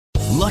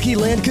Lucky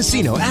Land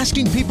Casino,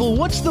 asking people,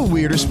 what's the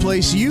weirdest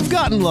place you've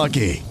gotten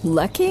lucky?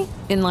 Lucky?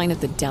 In line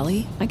at the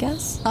deli, I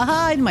guess?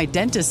 Aha, in my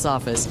dentist's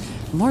office.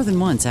 More than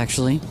once,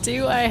 actually.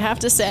 Do I have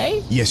to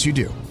say? Yes, you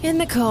do. In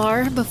the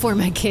car before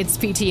my kids'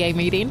 PTA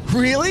meeting.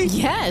 Really?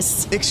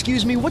 Yes.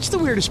 Excuse me, what's the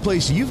weirdest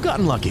place you've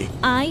gotten lucky?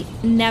 I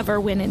never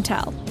win and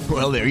tell.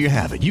 Well, there you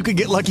have it. You can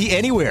get lucky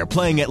anywhere,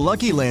 playing at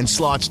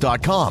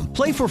LuckyLandSlots.com.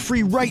 Play for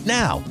free right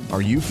now.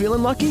 Are you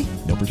feeling lucky?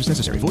 No purchase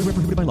necessary. Void where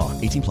prohibited by law.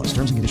 18 plus.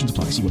 Terms and conditions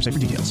apply. See website for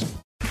details.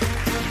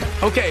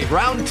 Okay,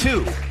 round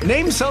two.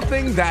 Name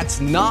something that's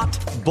not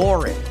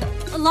boring.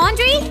 A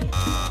laundry?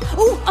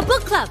 Ooh, a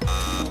book club.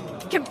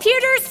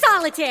 Computer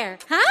solitaire,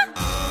 huh?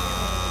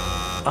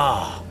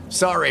 Ah,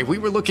 sorry, we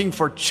were looking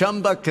for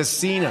Chumba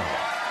Casino.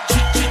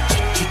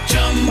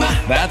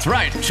 That's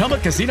right,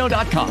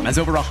 ChumbaCasino.com has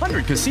over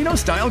 100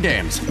 casino-style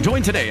games.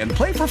 Join today and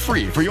play for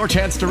free for your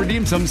chance to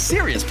redeem some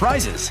serious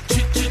prizes.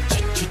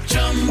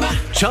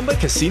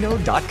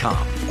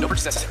 ChumbaCasino.com. No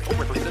purchase necessary. Void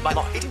where prohibited by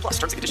law. 18 plus.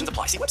 Terms and conditions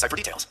apply. See website for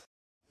details.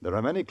 There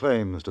are many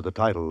claims to the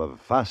title of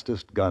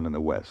fastest gun in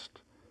the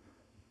West.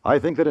 I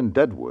think that in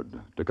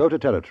Deadwood, Dakota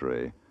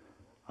Territory,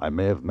 I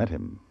may have met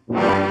him.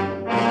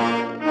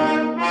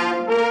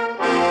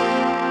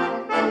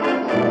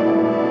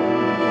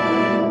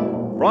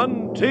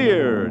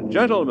 Frontier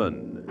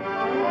Gentlemen.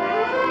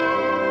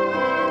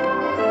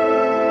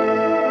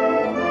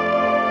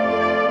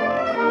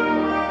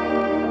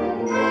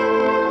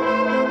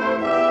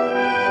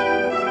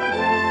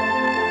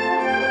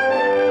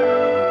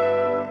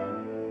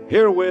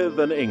 Herewith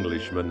an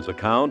Englishman's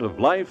account of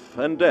life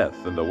and death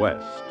in the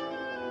West.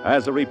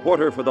 As a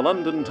reporter for the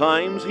London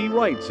Times, he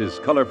writes his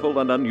colorful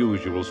and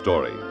unusual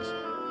stories.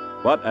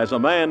 But as a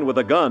man with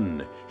a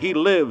gun, he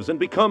lives and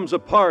becomes a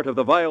part of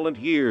the violent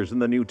years in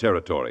the new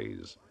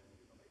territories.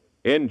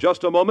 In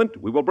just a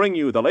moment, we will bring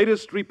you the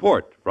latest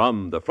report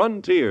from the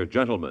Frontier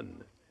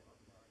Gentlemen.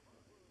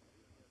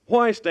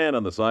 Why stand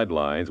on the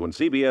sidelines when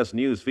CBS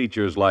News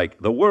features like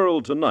The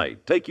World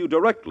Tonight take you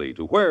directly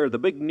to where the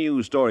big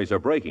news stories are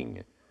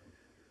breaking?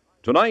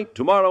 Tonight,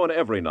 tomorrow, and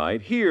every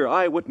night, hear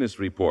eyewitness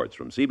reports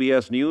from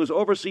CBS News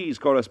overseas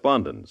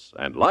correspondents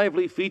and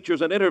lively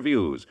features and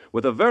interviews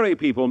with the very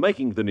people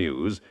making the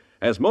news,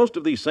 as most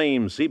of these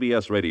same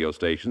CBS radio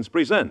stations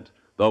present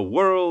The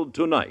World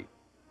Tonight.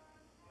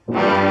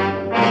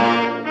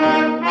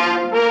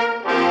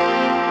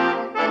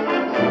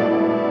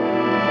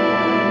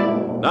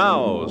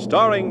 Now,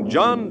 starring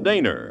John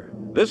Dehner,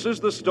 this is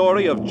the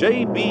story of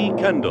J.B.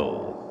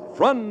 Kendall,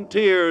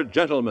 Frontier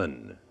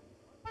Gentlemen.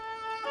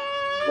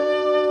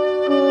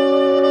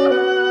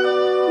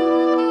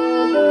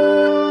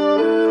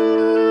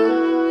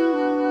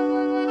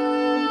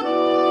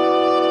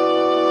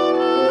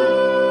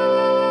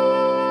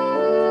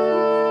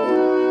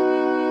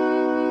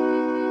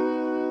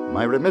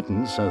 My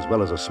remittance, as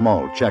well as a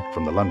small check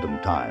from the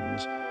London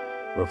Times,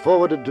 were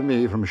forwarded to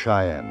me from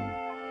Cheyenne.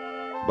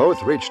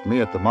 Both reached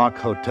me at the Mark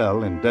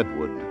Hotel in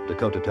Deadwood,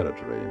 Dakota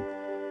Territory.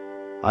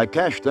 I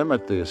cashed them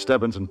at the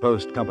Stebbins and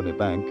Post Company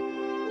Bank,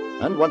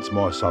 and once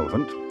more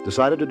solvent,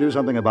 decided to do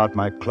something about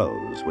my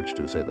clothes, which,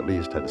 to say the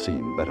least, had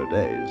seen better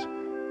days.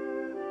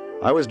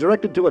 I was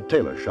directed to a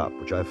tailor shop,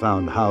 which I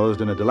found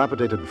housed in a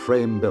dilapidated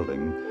frame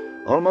building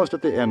almost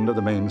at the end of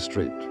the main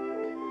street.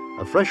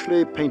 A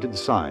freshly painted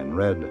sign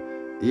read,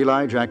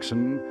 Eli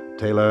Jackson,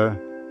 Tailor,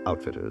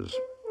 Outfitters.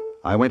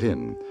 I went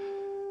in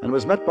and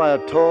was met by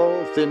a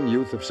tall, thin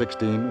youth of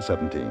 16,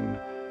 17.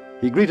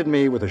 He greeted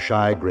me with a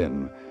shy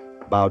grin,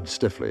 bowed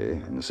stiffly,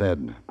 and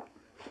said,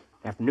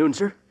 Afternoon,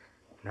 sir.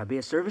 Can I be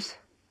of service?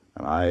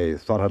 And I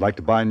thought I'd like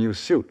to buy a new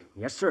suit.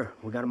 Yes, sir.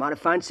 We got a mighty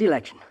fine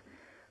selection.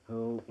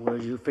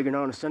 Was you figuring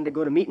on a Sunday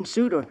go to meeting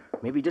suit, or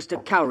maybe just a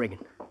cow rigging?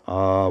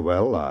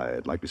 Well,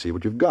 I'd like to see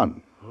what you've got.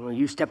 Well,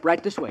 you step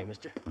right this way,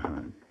 mister.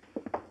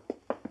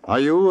 Are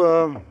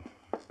you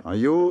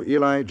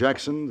Eli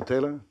Jackson, the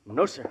tailor?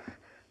 No, sir.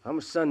 I'm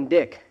his son,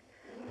 Dick.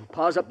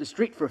 Pa's up the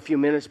street for a few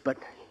minutes, but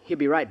he'll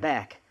be right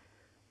back.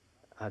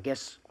 I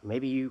guess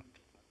maybe you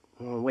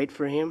want to wait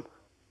for him?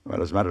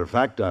 Well, as a matter of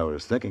fact, I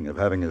was thinking of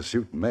having his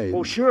suit made.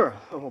 Oh, sure.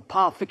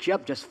 Pa'll fix you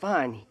up just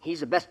fine. He's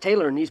the best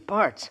tailor in these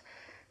parts.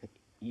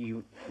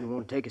 You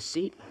want to take a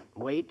seat?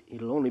 Wait.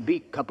 It'll only be a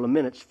couple of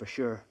minutes for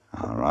sure.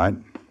 All right.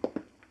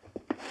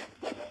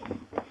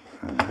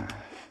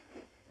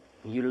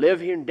 You live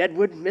here in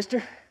Deadwood,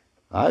 mister?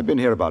 I've been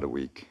here about a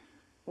week.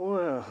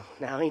 Well,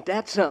 now ain't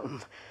that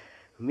something?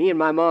 Me and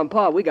my mom and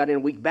pa, we got in a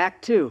week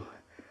back, too.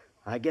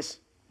 I guess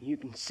you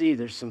can see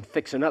there's some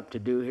fixing up to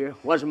do here.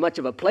 Wasn't much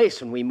of a place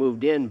when we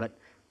moved in, but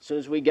as soon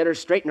as we get her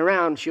straightened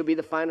around, she'll be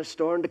the finest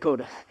store in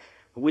Dakota.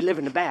 We live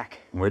in the back.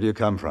 Where do you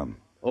come from?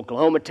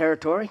 Oklahoma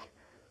Territory.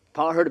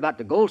 Pa heard about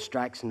the gold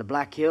strikes in the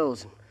Black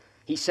Hills, and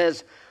he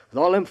says with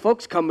all them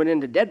folks coming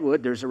into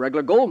Deadwood, there's a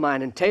regular gold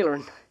mine in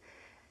tailoring.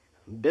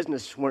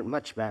 Business weren't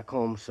much back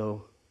home,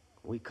 so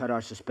we cut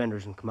our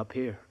suspenders and come up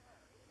here.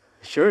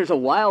 Sure is a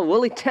wild,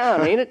 woolly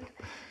town, ain't it?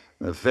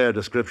 A fair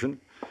description.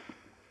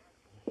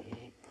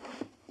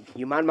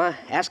 You mind my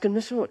asking,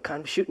 mister, what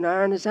kind of shooting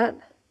iron is that?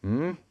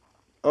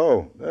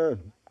 Oh,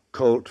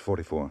 Colt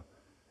 44.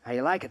 How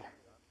you like it?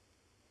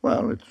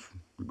 Well, it's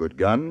a good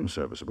gun,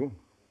 serviceable.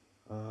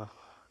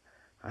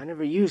 I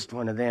never used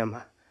one of them.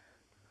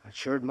 I'd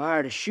sure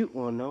admire to shoot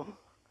one, though.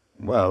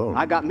 Well...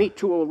 I got me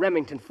 2 old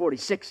Remington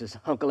 46s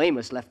Uncle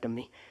Amos left 'em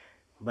me.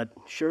 But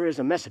sure is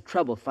a mess of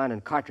trouble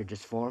finding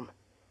cartridges for 'em.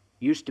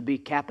 Used to be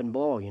cap and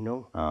ball, you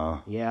know.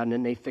 Oh. Yeah, and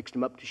then they fixed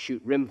 'em up to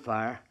shoot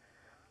rimfire.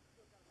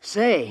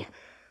 Say,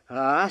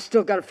 I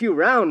still got a few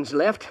rounds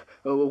left.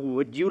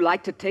 Would you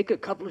like to take a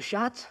couple of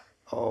shots?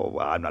 Oh,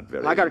 well, I'm not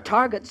very... I got a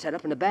target set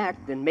up in the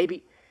back, then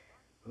maybe...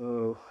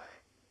 Oh...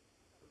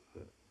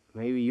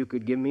 Maybe you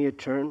could give me a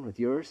turn with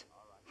yours?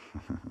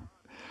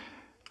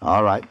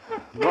 All right.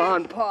 Come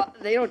on, Pa.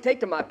 They don't take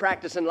to my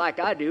practicing like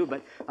I do,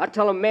 but I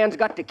tell 'em man's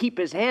got to keep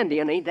his handy,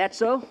 and ain't that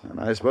so? And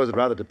I suppose it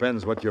rather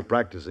depends what you're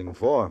practicing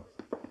for.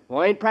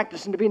 Well, I ain't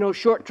practicing to be no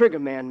short trigger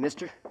man,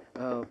 mister.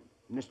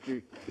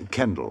 Mr.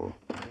 Kendall.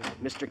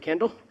 Mr.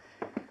 Kendall.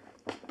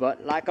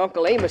 But like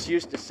Uncle Amos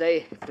used to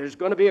say, if there's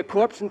going to be a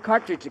corpse and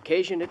cartridge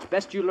occasion, it's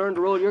best you learn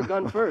to roll your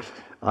gun first.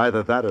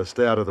 Either that or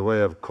stay out of the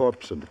way of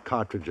corpse and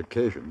cartridge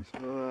occasions.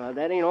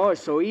 That ain't always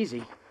so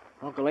easy.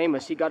 Uncle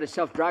Amos, he got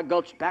himself dry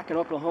gulched back in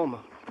Oklahoma.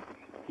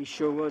 He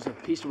sure was a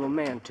peaceable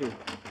man, too.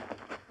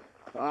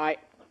 All right,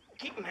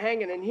 keep him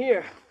hanging in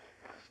here.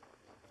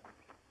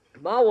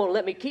 Ma won't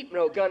let me keep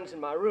no guns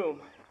in my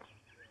room.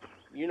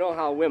 You know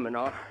how women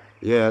are.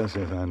 Yes,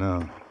 I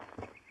know.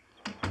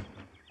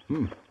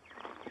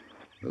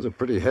 Those are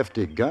pretty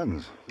hefty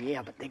guns.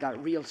 Yeah, but they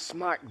got real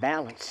smart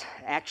balance.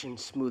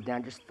 Action's smoothed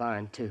down just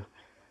fine, too.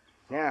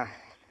 Now,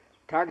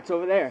 target's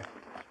over there.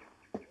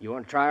 You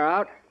want to try her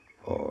out?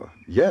 Oh,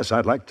 yes,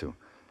 I'd like to.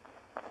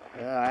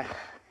 I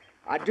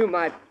do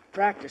my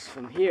practice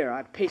from here.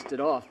 I paste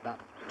it off about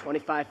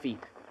 25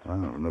 feet.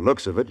 Well, from the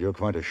looks of it, you're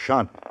quite a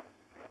shot.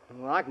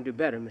 Well, I can do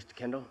better, Mr.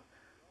 Kendall.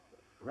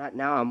 Right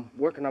now, I'm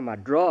working on my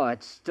draw.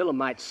 It's still a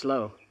mite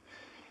slow.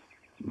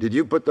 Did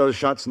you put those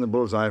shots in the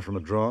bullseye from a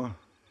draw?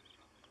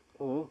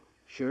 Oh,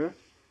 sure.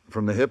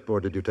 From the hip,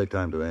 or did you take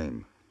time to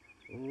aim?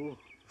 Oh,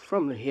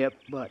 from the hip,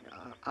 but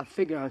I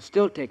figure I'm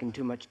still taking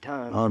too much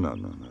time. Oh, no.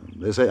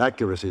 They say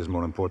accuracy is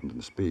more important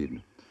than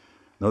speed.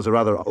 Those are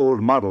rather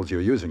old models you're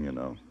using, you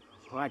know.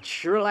 Well, I'd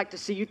sure like to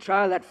see you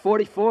try that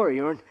 44 of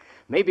yours.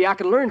 Maybe I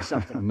could learn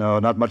something. No,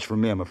 not much from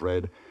me, I'm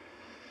afraid.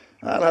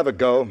 I'll have a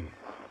go.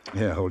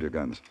 Here, hold your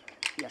guns.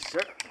 Yes,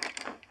 sir.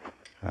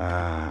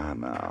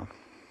 Now.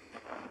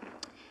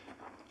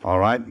 All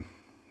right.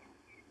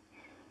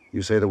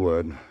 You say the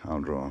word.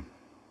 I'll draw.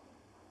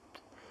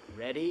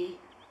 Ready?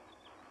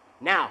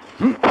 Now.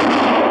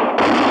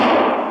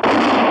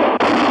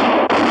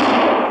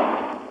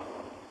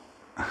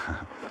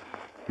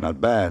 Not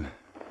bad.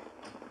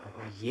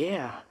 Oh,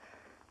 yeah.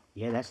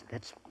 Yeah,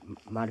 that's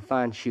mighty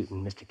fine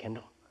shooting, Mr.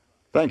 Kendall.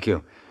 Thank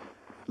you.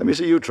 Let me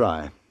see you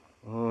try.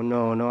 Oh,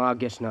 no, I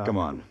guess not. Come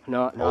on.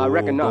 No, I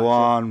reckon not. Go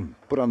on.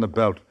 Put on the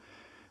belt.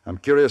 I'm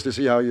curious to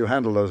see how you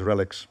handle those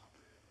relics.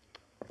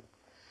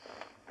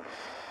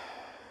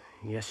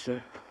 Yes,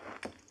 sir.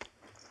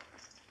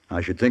 I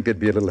should think they'd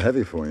be a little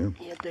heavy for you.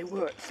 Yeah, they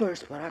were at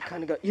first, but I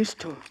kind of got used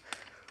to them.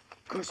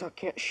 Of course, I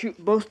can't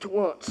shoot both to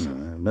once.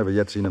 I've never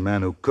yet seen a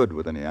man who could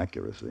with any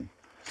accuracy.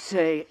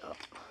 Say,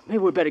 maybe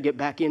we better get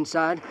back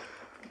inside.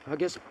 I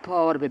guess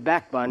Pa ought to be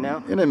back by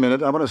now. In a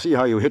minute, I want to see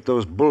how you hit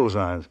those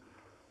bullseyes.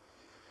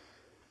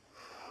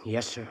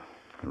 Yes, sir.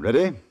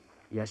 Ready?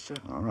 Yes, sir.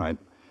 All right.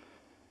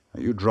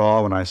 Now you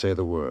draw when I say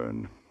the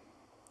word.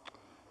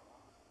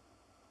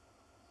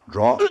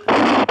 Draw.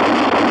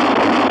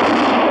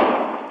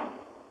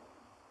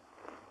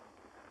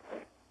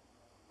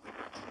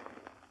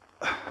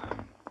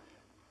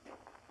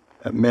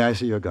 May I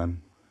see your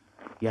gun?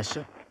 Yes,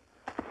 sir.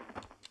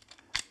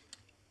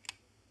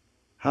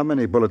 How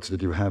many bullets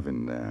did you have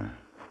in there?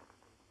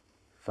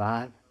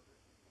 5.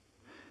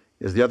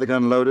 Is the other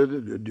gun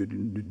loaded?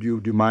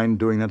 Do you mind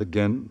doing that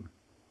again?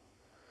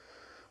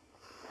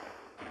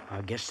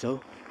 I guess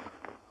so.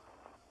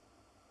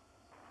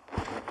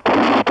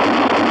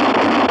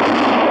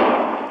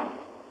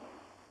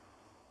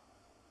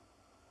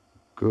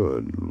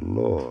 Good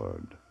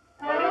Lord.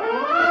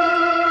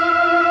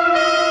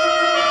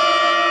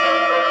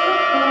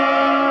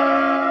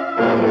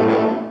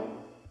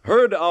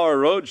 Heard our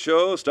road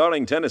show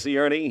starring Tennessee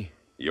Ernie?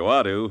 You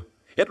ought to.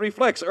 It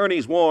reflects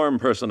Ernie's warm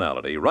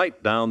personality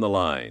right down the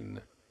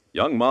line.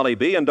 Young Molly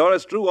B. and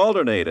Doris Drew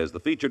alternate as the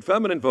featured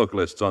feminine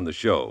vocalists on the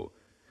show.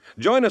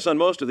 Join us on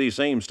most of these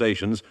same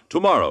stations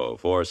tomorrow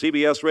for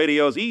CBS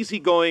Radio's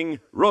easygoing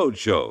road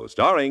show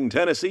starring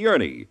Tennessee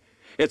Ernie.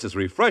 It's as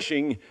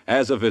refreshing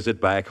as a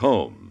visit back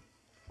home.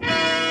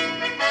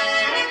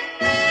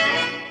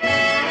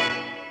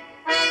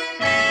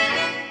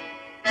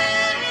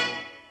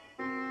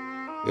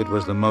 It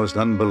was the most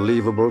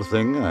unbelievable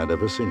thing I'd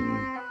ever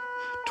seen.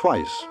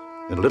 Twice,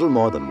 in a little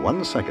more than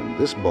 1 second,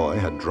 this boy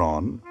had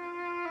drawn,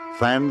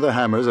 fanned the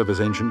hammers of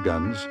his ancient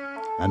guns,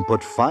 and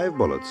put 5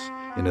 bullets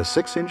in a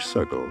 6-inch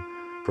circle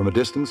from a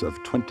distance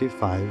of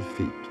 25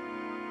 feet.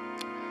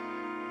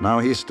 Now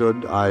he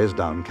stood, eyes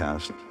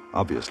downcast,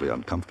 obviously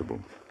uncomfortable.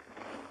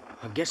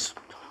 I guess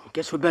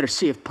Guess we better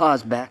see if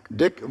Pa's back.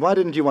 Dick, why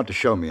didn't you want to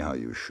show me how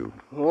you shoot?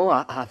 Oh,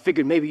 I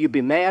figured maybe you'd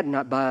be mad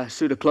not buy a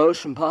suit of clothes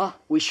from Pa.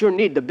 We sure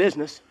need the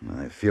business.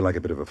 I feel like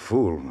a bit of a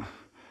fool.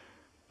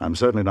 I'm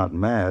certainly not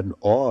mad.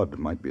 Awed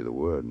might be the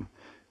word.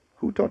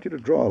 Who taught you to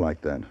draw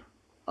like that?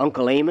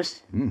 Uncle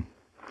Amos?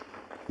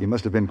 He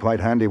must have been quite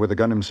handy with a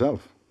gun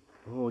himself.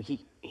 Oh,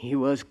 he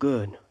was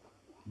good.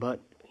 But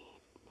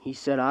he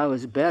said I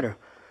was better.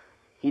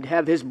 He'd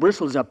have his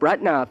bristles up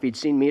right now if he'd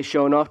seen me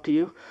showing off to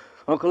you.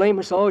 Uncle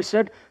Amos always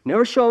said,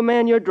 never show a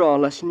man your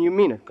drawing lesson you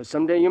mean it, because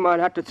someday you might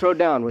have to throw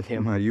down with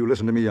him. Now, you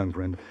listen to me, young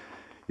friend.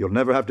 You'll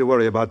never have to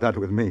worry about that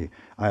with me.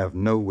 I have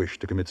no wish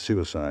to commit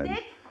suicide.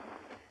 Dick?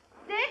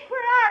 Dick,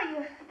 where are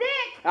you?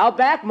 Dick! Out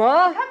back,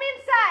 Ma? Come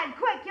inside,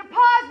 quick. Your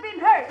pa's been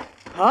hurt.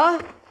 Huh?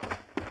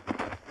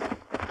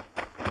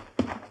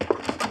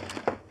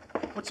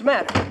 What's the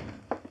matter?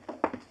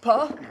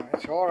 Pa?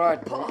 It's all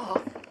right,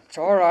 Pa. It's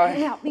all right.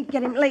 Help me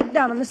get him laid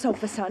down on the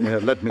sofa, son. Yeah,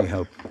 let me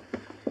help.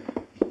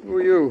 Who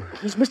are you?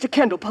 He's Mr.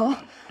 Kendall,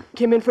 Pa.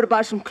 Came in for to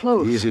buy some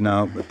clothes. Easy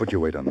now. Put your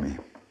weight on me.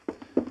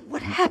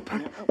 What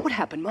happened? What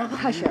happened, Ma?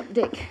 Hush up,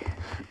 Dick.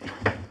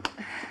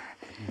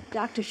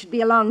 Doctor should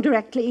be along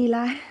directly,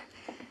 Eli.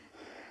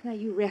 Now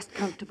you rest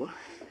comfortable.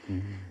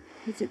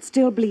 Is it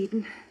still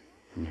bleeding?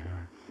 Yeah,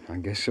 I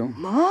guess so.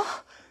 Ma?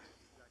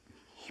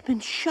 You've been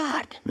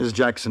shot. Miss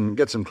Jackson,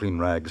 get some clean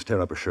rags. Tear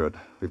up a shirt.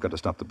 We've got to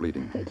stop the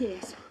bleeding.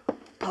 Yes.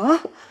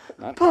 Pa?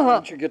 Now, Pa!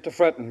 don't you get to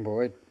fretting,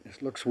 boy.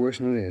 This looks worse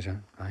than it is.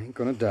 I ain't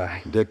gonna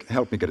die. Dick,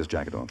 help me get his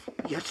jacket off.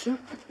 Yes, sir.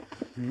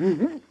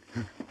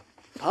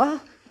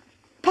 Pa?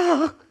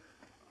 Pa?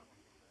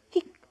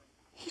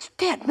 He's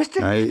dead,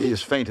 mister.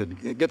 He's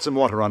fainted. Get some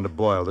water on to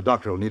boil. The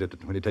doctor will need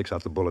it when he takes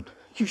out the bullet.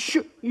 You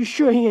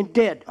sure he ain't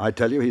dead? I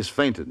tell you, he's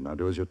fainted. Now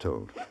do as you're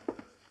told.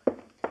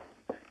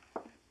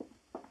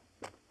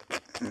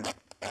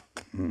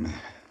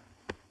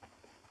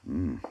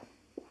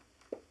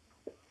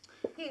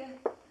 Here.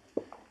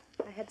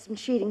 I had some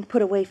sheeting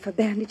put away for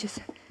bandages.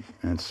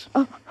 It's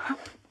Oh,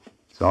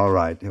 all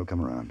right. He'll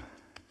come around.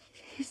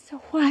 he's so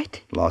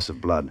white. Loss of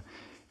blood.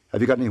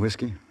 Have you got any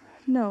whiskey?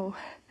 No.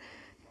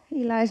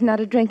 Eli's not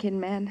a drinking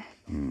man.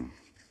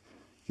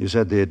 You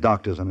said the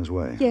doctor's on his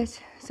way. Yes,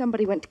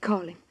 somebody went to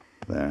call him.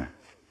 There.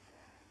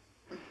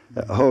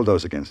 Hold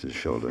those against his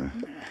shoulder.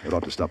 It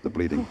ought to stop the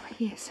bleeding. Oh,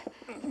 yes.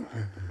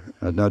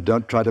 No,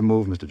 don't try to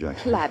move, Mr.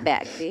 Jackson. Lie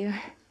back, dear.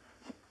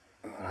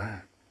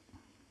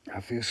 I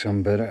feel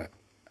some better.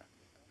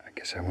 I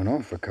guess I went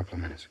off for a couple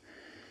of minutes.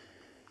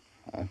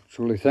 I'm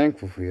truly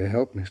thankful for your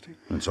help, mister.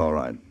 It's all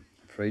right.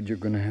 Afraid you're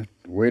going to have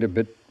to wait a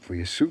bit for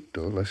your suit,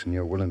 though, less than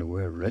you're willing to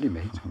wear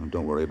ready-made.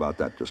 Don't worry about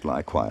that. Just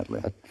lie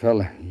quietly. That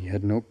fella, he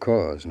had no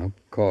cause,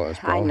 Paul.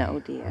 I know,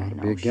 dear. Ought I to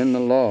know. be against the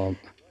law.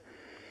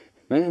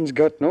 Man's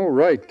got no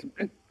right.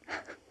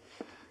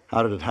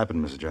 How did it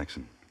happen, Mrs.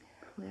 Jackson?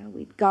 Well,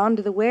 we'd gone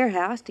to the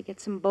warehouse to get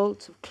some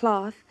bolts of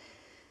cloth.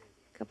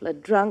 A couple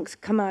of drunks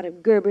come out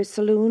of Gerber's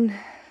saloon,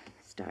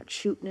 start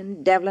shooting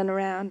and deviling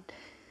around.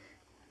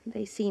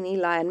 They seen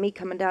Eli and me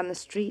coming down the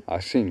street. I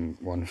seen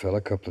one fella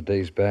a couple of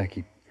days back.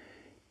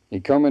 He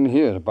come in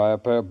here to buy a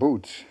pair of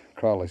boots.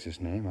 Crowley's his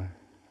name.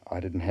 I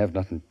didn't have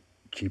nothing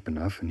cheap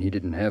enough, and he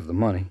didn't have the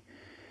money.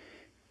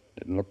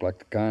 Didn't look like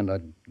the kind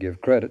I'd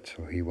give credit,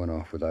 so he went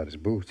off without his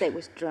boots. They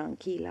was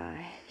drunk, Eli.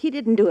 He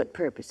didn't do it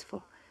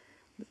purposeful.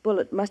 The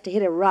bullet must have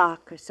hit a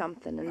rock or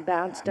something and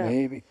bounced up.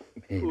 Maybe.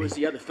 Who was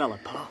the other fella,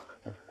 Pa?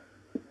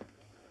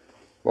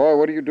 Boy,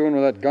 what are you doing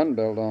with that gun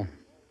belt on?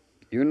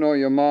 You know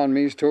your ma and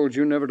me's told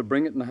you never to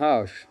bring it in the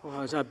house. Well,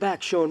 I was out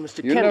back showing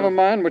Mr. You Kendall. never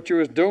mind what you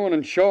was doing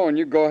and showing.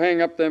 You go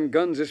hang up them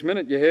guns this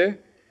minute, you hear?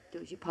 Do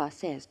as your pa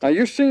says. Now,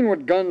 you seen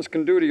what guns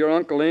can do to your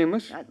Uncle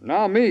Amos.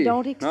 Now, me.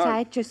 Don't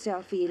excite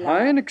yourself, Eli.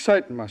 I ain't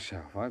exciting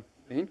myself. I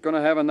ain't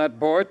gonna have that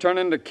boy turn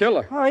into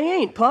killer. I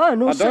ain't, Pa.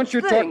 No Now, such don't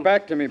you thing. talk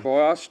back to me,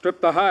 boy. I'll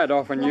strip the hide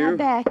off on Lie you.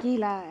 back,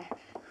 Eli.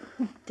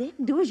 Dick,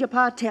 do as your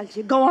pa tells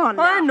you. Go on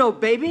now. I know,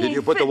 baby. Did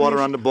you put the water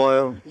on to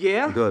boil?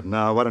 Yeah. Good.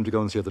 Now, why don't you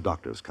go and see if the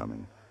doctor's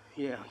coming?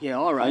 Yeah,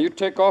 all Now, right. you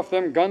take off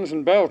them guns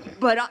and belt.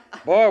 But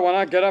Boy, when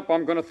I get up,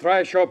 I'm gonna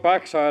thrash your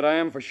backside, I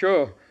am for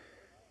sure.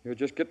 You're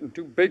just getting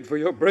too big for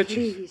your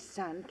britches. Please,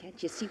 son,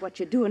 can't you see what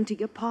you're doing to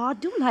your pa?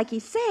 Do like he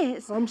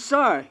says. I'm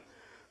sorry.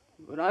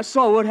 But I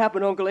saw what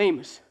happened to Uncle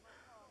Amos.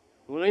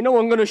 Well, they know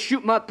I'm going to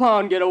shoot my pa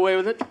and get away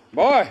with it.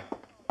 Boy,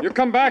 you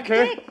come back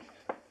here.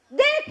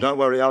 Dick! Don't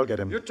worry, I'll get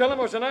him. You tell him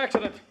it was an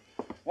accident.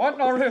 What?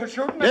 No real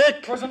shooting? Dick!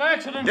 It was an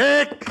accident.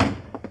 Dick!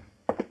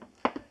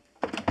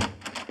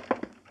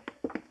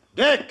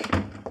 Dick!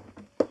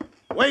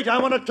 Wait, I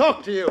want to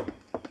talk to you.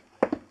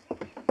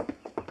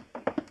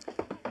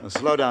 Now,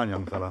 slow down,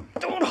 young fella.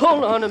 Don't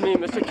hold on to me,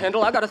 Mr.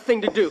 Kendall. I got a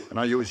thing to do.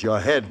 Now use your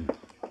head.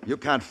 You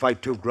can't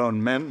fight two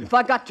grown men. If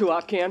I got to,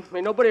 I can.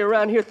 Ain't nobody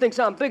around here thinks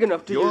I'm big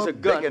enough to use a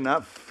gun. Big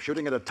enough.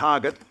 Shooting at a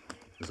target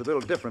is a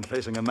little different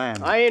facing a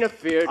man. I ain't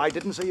afeard. I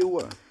didn't say you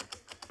were.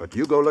 But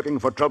you go looking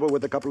for trouble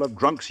with a couple of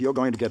drunks, you're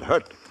going to get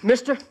hurt.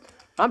 Mister,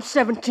 I'm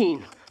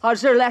 17. I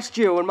was there last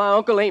year when my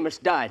Uncle Amos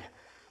died.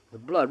 The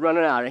blood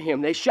running out of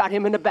him. They shot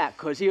him in the back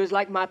because he was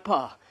like my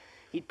pa.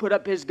 He'd put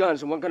up his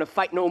guns and wasn't going to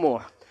fight no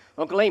more.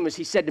 Uncle Amos,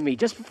 he said to me,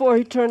 just before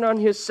he turned on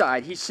his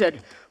side, he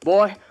said,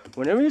 boy,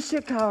 whenever you see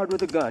a coward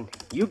with a gun,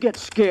 you get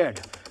scared.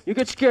 You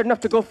get scared enough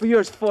to go for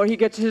yours before he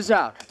gets his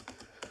out.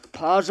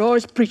 Pa's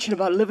always preaching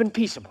about living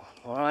peaceable.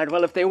 All right,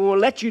 well, if they won't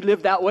let you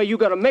live that way, you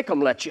gotta make them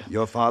let you.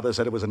 Your father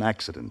said it was an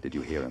accident. Did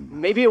you hear him?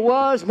 Maybe it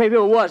was, maybe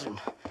it wasn't.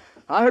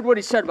 I heard what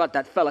he said about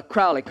that fella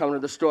Crowley coming to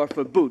the store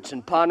for boots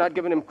and Pa not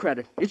giving him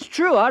credit. It's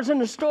true, I was in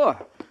the store.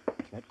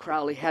 That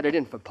Crowley had it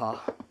in for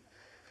Pa.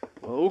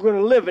 Well, we're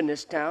gonna live in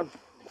this town.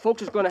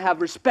 Folks is gonna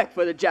have respect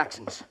for the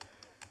Jacksons.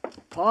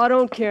 Pa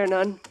don't care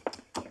none.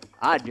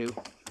 I do.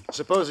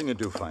 Supposing you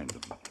do find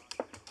them,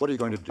 what are you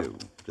going to do?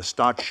 Just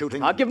start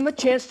shooting? I'll give him a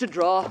chance to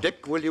draw.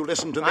 Dick, will you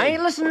listen to me? I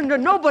ain't listening to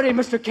nobody,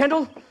 Mr.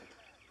 Kendall.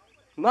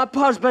 My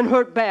pa's been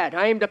hurt bad.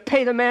 I aim to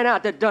pay the man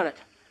out that done it.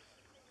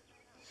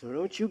 So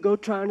don't you go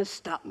trying to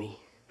stop me.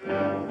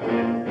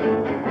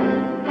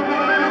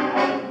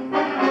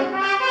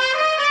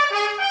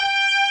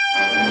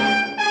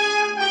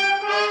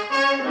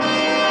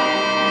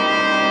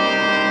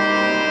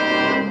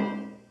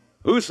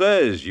 Who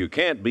says you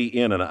can't be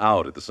in and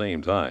out at the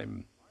same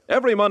time?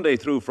 Every Monday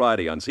through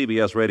Friday on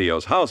CBS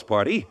Radio's House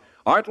Party,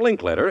 Art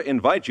Linkletter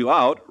invites you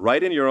out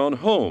right in your own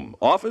home,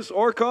 office,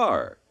 or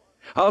car.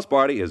 House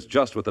Party is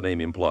just what the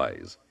name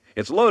implies.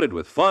 It's loaded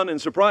with fun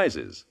and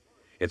surprises.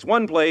 It's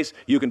one place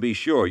you can be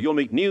sure you'll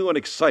meet new and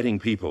exciting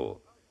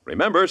people.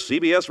 Remember,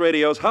 CBS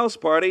Radio's House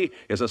Party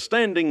is a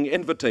standing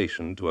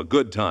invitation to a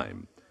good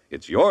time.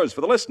 It's yours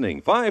for the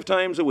listening 5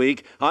 times a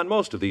week on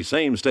most of these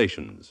same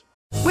stations.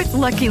 With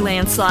Lucky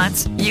Land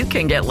Slots, you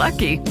can get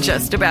lucky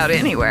just about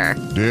anywhere.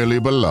 Dearly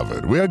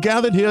beloved, we are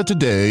gathered here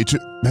today to...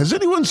 Has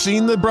anyone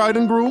seen the bride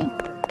and groom?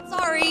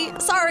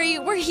 Sorry,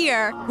 we're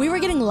here. We were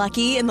getting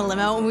lucky in the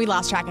limo and we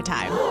lost track of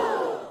time.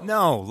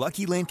 No,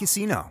 Lucky Land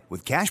Casino,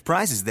 with cash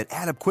prizes that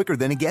add up quicker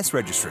than a guest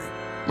registry.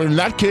 In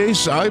that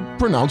case, I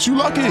pronounce you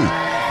lucky.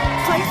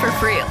 Play for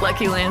free at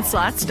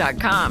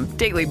LuckyLandSlots.com.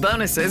 Daily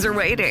bonuses are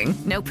waiting.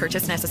 No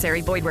purchase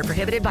necessary. Void where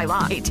prohibited by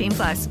law.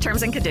 18+.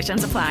 Terms and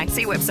conditions apply.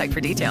 See website for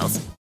details.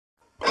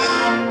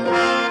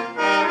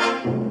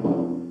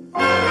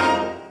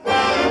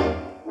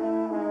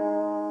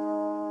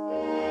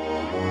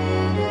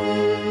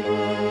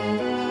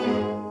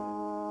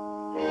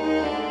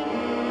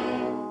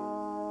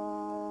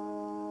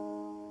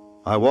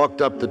 I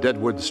walked up the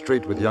Deadwood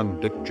Street with young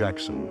Dick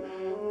Jackson,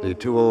 the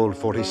 2 old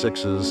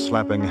 46s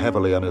slapping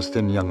heavily on his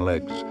thin young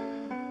legs.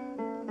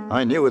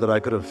 I knew that I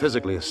could have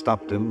physically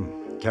stopped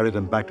him, carried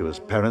him back to his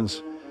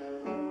parents,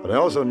 but I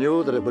also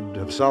knew that it would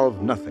have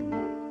solved nothing,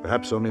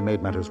 perhaps only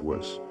made matters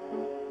worse.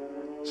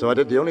 So I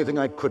did the only thing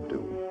I could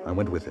do. I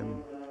went with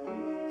him.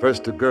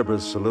 First to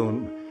Gerber's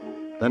saloon,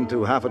 then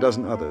to half a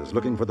dozen others,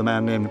 looking for the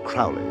man named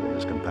Crowley and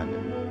his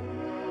companion.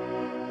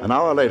 An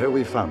hour later,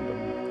 we found them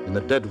in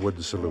the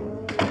Deadwood saloon.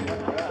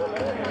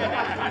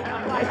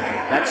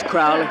 That's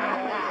Crowley.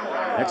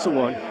 That's the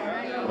one.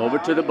 Over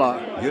to the bar.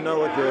 You know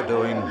what you're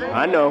doing.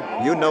 I know.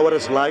 You know what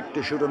it's like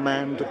to shoot a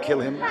man, to kill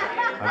him?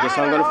 I guess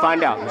I'm going to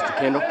find out, Mr.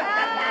 Kendall.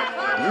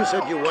 You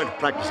said you weren't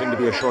practicing to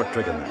be a short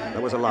trigger man.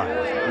 That was a lie,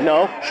 wasn't it?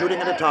 No. Shooting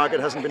at a target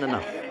hasn't been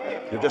enough.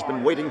 You've just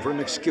been waiting for an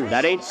excuse.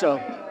 That ain't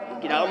so.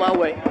 Get out of my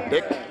way.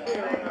 Dick?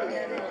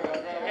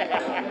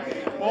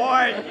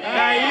 Boy,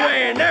 now you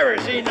ain't never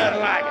seen nothing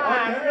like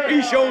it.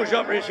 He shows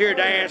up at this here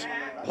dance,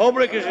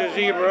 public as a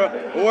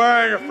zebra,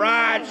 wearing a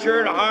fried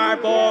shirt, a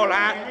hard-boiled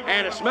hat,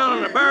 and a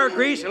smelling of bear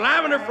grease and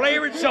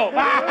lavender-flavored soap.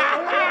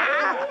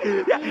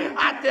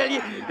 I tell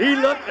you, he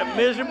looked as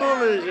miserable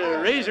as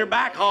a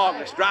razorback hog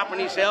that's dropping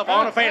himself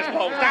on a fence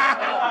post.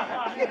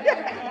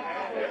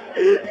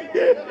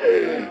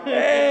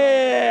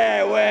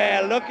 Yeah,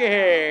 well, looky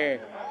here.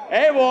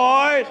 Hey,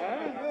 boys,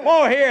 come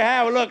over here,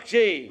 have a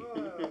look-see.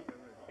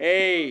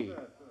 Hey,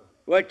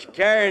 what you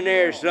carrying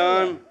there,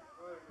 son?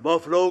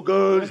 Buffalo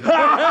guns?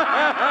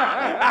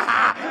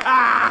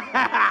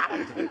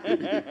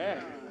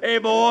 Hey,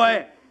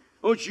 boy,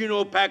 don't you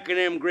know packing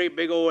them great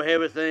big old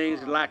heavy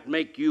things would like to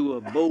make you a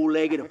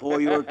bow-legged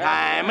before your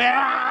time?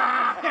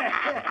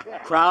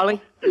 Crowley,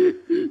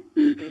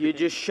 you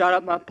just shot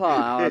up my pa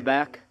an hour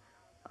back.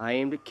 I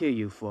aim to kill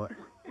you for it.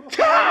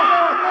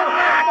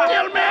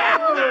 Kill me!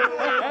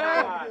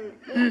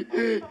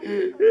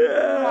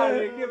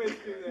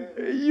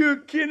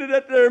 You kidding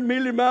that there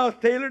mealy mouth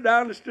Taylor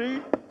down the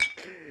street?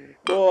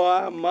 Boy,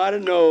 I might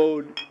have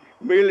known.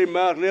 Mealy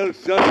mouth little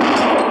son.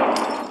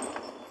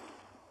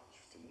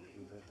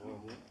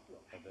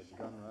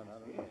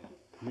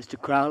 Mr.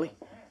 Crowley,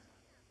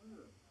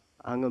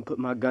 I'm going to put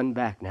my gun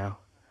back now.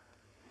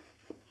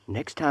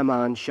 Next time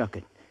I unshuck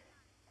it,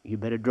 you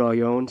better draw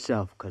your own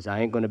self, because I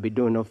ain't going to be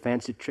doing no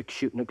fancy trick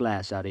shooting a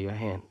glass out of your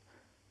hand.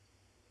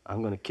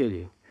 I'm going to kill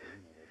you.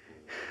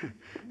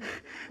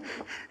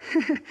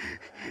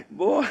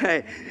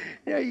 Boy,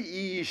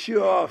 you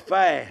sure are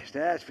fast,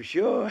 that's for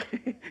sure.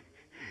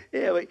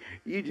 Yeah, but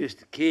you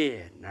just a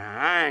kid. Now,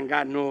 I ain't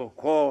got no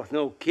quarrel with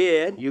no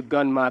kid. You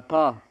gunned my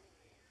pa.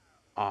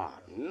 Oh,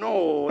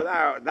 no,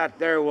 that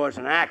there was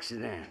an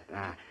accident.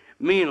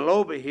 Me and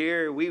Loba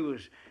here, we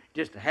was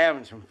just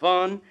having some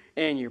fun,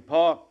 and your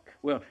pa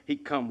Well, he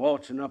come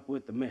waltzing up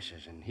with the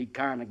missus, and he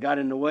kind of got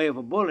in the way of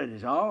a bullet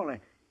is all.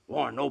 It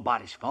warn't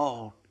nobody's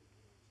fault.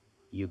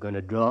 You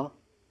gonna draw?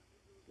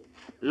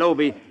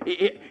 Loby,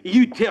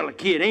 you tell the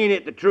kid, ain't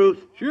it the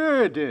truth?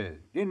 Sure it did.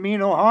 Didn't mean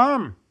no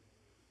harm.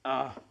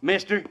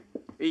 Mister,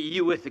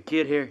 you with the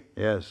kid here?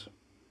 Yes.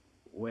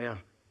 Well,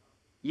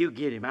 you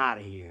get him out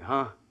of here,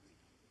 huh?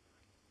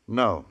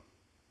 No,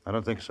 I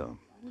don't think so.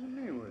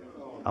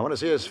 I want to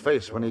see his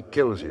face when he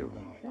kills you.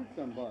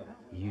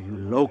 You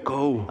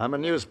loco. I'm a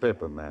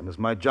newspaper man. It's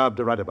my job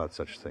to write about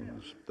such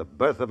things. The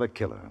birth of a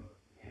killer.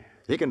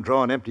 He can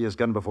draw and empty his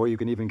gun before you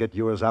can even get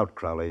yours out,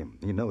 Crowley.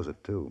 He knows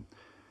it, too.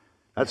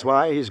 That's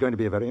why he's going to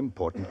be a very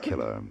important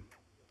killer.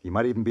 He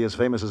might even be as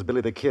famous as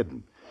Billy the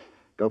Kid.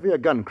 Go for your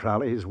gun,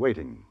 Crowley. He's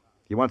waiting.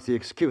 He wants the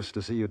excuse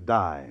to see you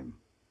die.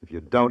 If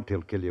you don't,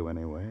 he'll kill you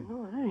anyway.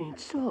 No, it ain't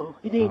so.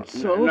 It ain't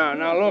so.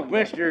 Now, look,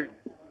 mister.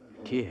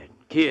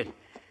 Kid.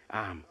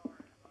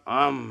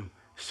 I'm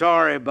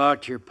sorry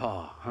about your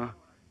pa, huh?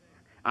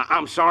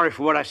 I'm sorry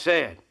for what I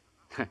said.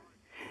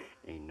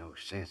 Ain't no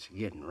sense of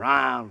getting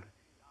riled.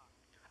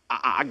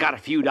 I got a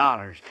few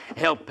dollars.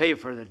 Help pay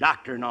for the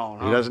doctor and all,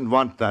 huh? He doesn't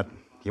want that.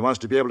 He wants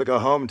to be able to go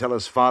home and tell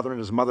his father and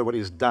his mother what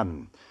he's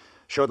done.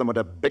 Show them what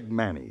a big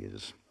man he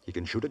is. He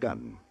can shoot a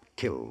gun,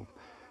 kill.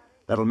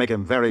 That'll make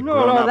him very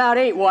grown up. No, that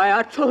ain't why.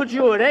 I told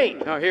you it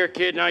ain't. Now, here,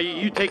 kid, now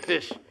you take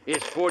this.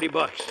 It's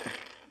 $40.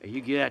 You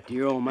get that to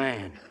your old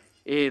man.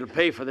 It'll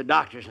pay for the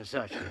doctors and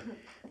such.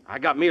 I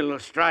got me a little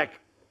strike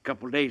a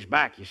couple of days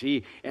back, you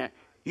see.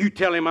 You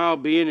tell him I'll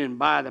be in and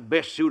buy the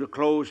best suit of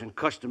clothes and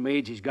custom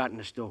mades he's got in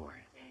the store.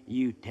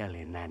 You tell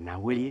him that now,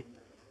 will you?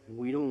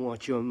 We don't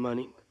want your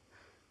money.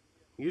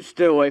 You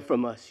stay away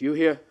from us, you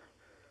hear?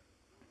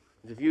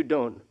 If you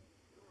don't,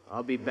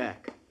 I'll be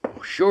back.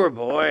 Oh, sure,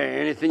 boy.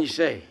 Anything you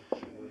say.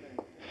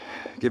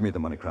 Give me the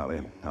money,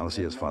 Crowley. I'll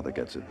see his father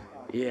gets it.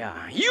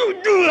 Yeah, you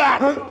do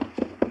that!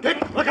 Dick,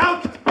 look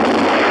out!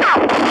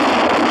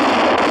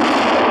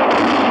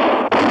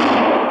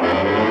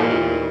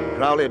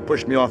 Crowley had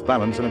pushed me off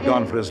balance and had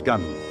gone for his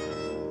gun.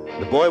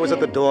 The boy was at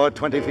the door,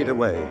 20 feet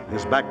away,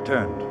 his back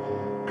turned.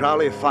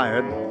 Crowley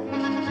fired,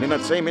 and in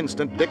that same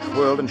instant, Dick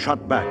whirled and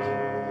shot back.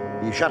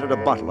 He shattered a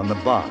bottle on the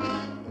bar.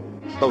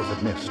 Both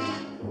had missed.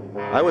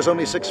 I was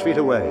only 6 feet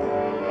away.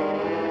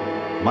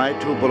 My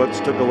 2 bullets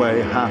took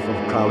away half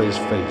of Crowley's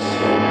face.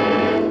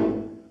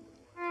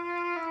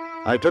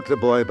 I took the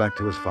boy back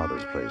to his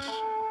father's place.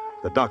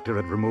 The doctor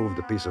had removed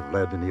the piece of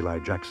lead in Eli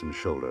Jackson's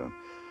shoulder,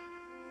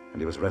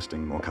 and he was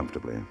resting more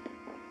comfortably.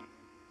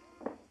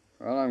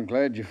 Well, I'm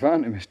glad you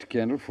found him, Mr.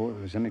 Kendall, before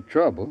there was any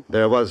trouble.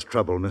 There was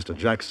trouble, Mr.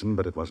 Jackson,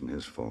 but it wasn't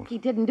his fault. He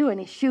didn't do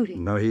any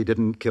shooting. No, he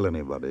didn't kill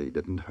anybody. He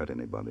didn't hurt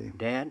anybody.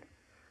 Dad,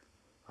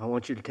 I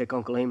want you to take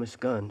Uncle Amos'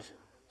 guns.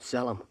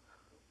 Sell them.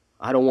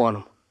 I don't want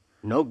them.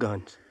 No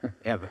guns.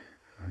 Ever.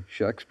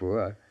 Shucks,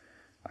 boy.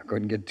 I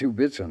couldn't get 2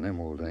 bits on them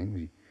old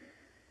things.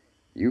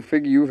 You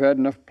figure you've had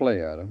enough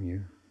play out of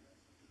them.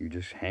 You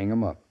just hang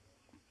them up.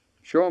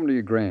 Show them to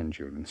your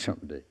grandchildren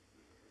someday.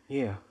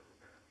 Yeah.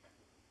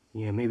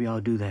 Yeah, maybe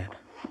I'll do that.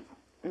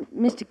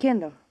 Mr.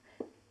 Kendall,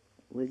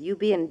 will you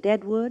be in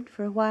Deadwood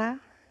for a while?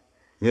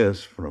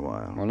 Yes, for a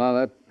while. Well,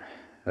 now,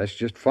 that's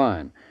just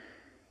fine.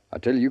 I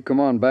tell you come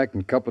on back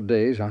in a couple of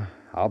days.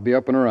 I'll be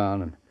up and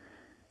around, and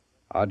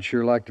I'd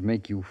sure like to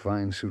make you a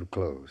fine suit of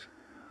clothes.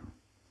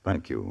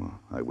 Thank you.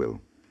 I will.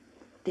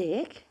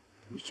 Dick,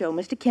 you show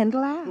Mr.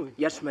 Kendall out.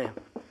 Yes, ma'am.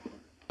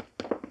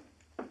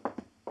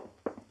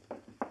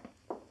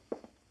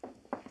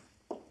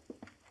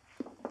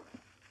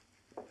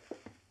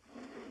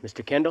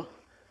 Mr. Kendall,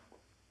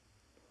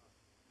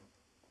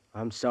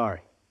 I'm sorry.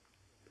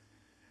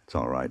 It's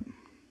all right.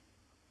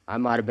 I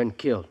might have been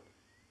killed.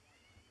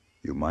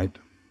 You might.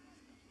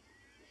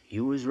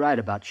 You was right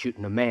about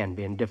shooting a man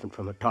being different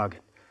from a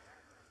target.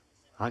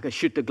 I could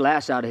shoot the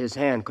glass out of his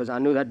hand because I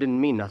knew that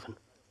didn't mean nothing.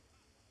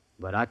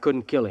 But I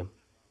couldn't kill him.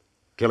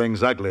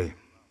 Killing's ugly.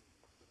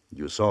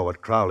 You saw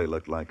what Crowley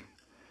looked like.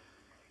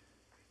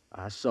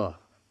 I saw.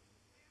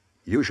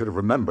 You should have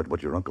remembered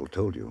what your uncle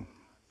told you.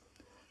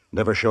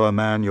 Never show a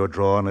man your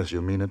draw unless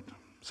you mean it.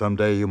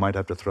 Someday you might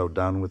have to throw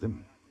down with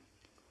him.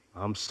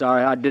 I'm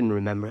sorry I didn't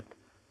remember it.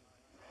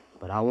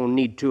 But I won't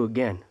need to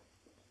again.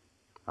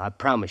 I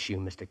promise you,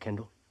 Mr.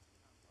 Kendall.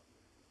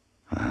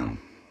 Well,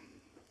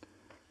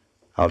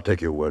 I'll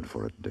take your word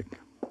for it, Dick.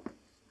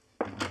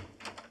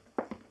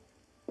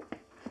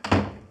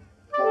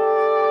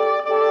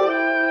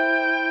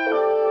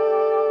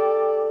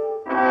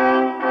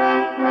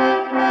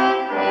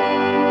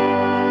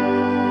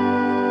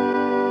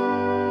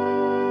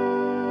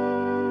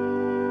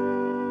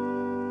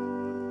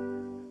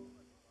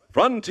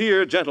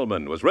 Frontier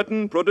Gentleman was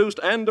written, produced,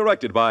 and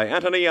directed by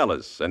Anthony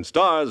Ellis and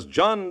stars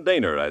John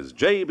Daner as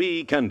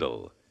J.B.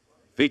 Kendall.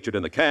 Featured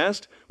in the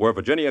cast were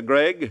Virginia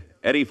Gregg,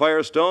 Eddie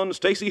Firestone,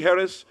 Stacey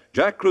Harris,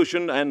 Jack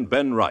Crucian, and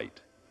Ben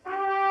Wright.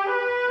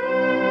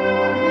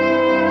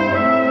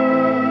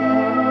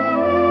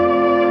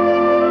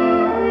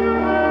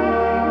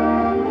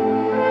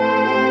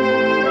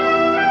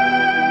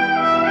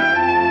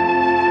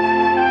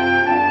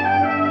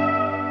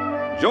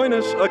 Join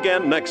us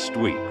again next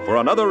week for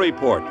another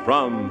report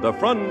from the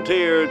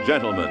Frontier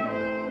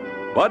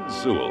Gentleman. Bud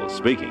Sewell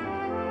speaking.